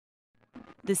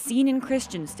The scene in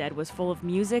Christiansted was full of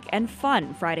music and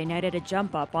fun Friday night at a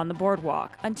jump up on the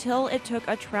boardwalk, until it took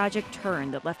a tragic turn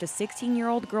that left a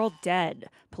 16-year-old girl dead.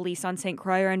 Police on St.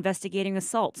 Croix are investigating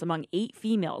assaults among 8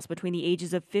 females between the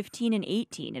ages of 15 and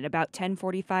 18 at about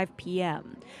 10:45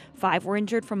 p.m. 5 were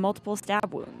injured from multiple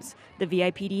stab wounds. The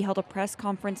VIPD held a press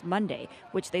conference Monday,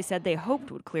 which they said they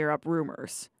hoped would clear up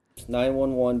rumors.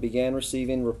 911 began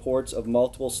receiving reports of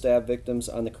multiple stab victims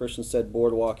on the Christiansted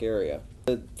boardwalk area.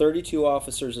 The 32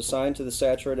 officers assigned to the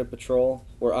saturated patrol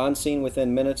were on scene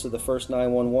within minutes of the first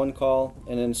 911 call,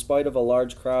 and in spite of a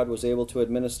large crowd was able to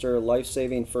administer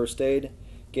life-saving first aid,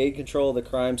 gain control of the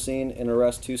crime scene, and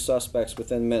arrest 2 suspects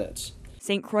within minutes.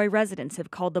 St. Croix residents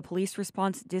have called the police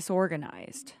response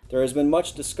disorganized. There has been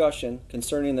much discussion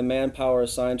concerning the manpower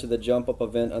assigned to the jump-up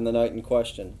event on the night in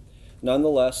question.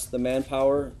 Nonetheless, the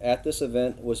manpower at this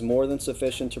event was more than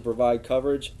sufficient to provide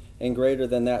coverage and greater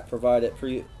than that provided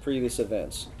at previous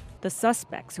events. The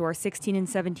suspects, who are 16 and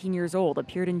 17 years old,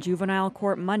 appeared in juvenile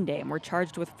court Monday and were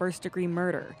charged with first-degree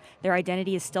murder. Their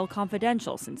identity is still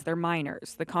confidential since they're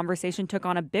minors. The conversation took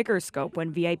on a bigger scope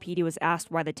when VIPD was asked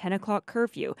why the 10 o'clock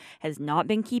curfew has not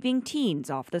been keeping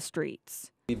teens off the streets.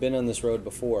 We've been on this road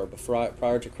before, but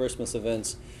prior to Christmas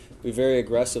events, we very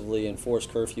aggressively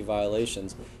enforced curfew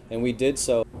violations, and we did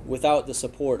so without the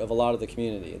support of a lot of the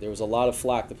community. There was a lot of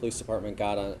flack the police department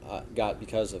got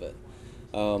because of it.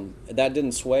 That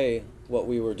didn't sway what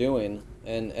we were doing,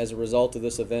 and as a result of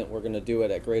this event, we're going to do it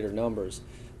at greater numbers.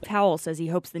 Powell says he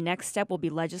hopes the next step will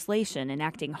be legislation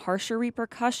enacting harsher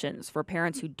repercussions for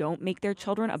parents who don't make their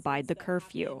children abide the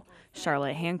curfew.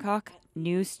 Charlotte Hancock,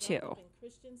 News 2.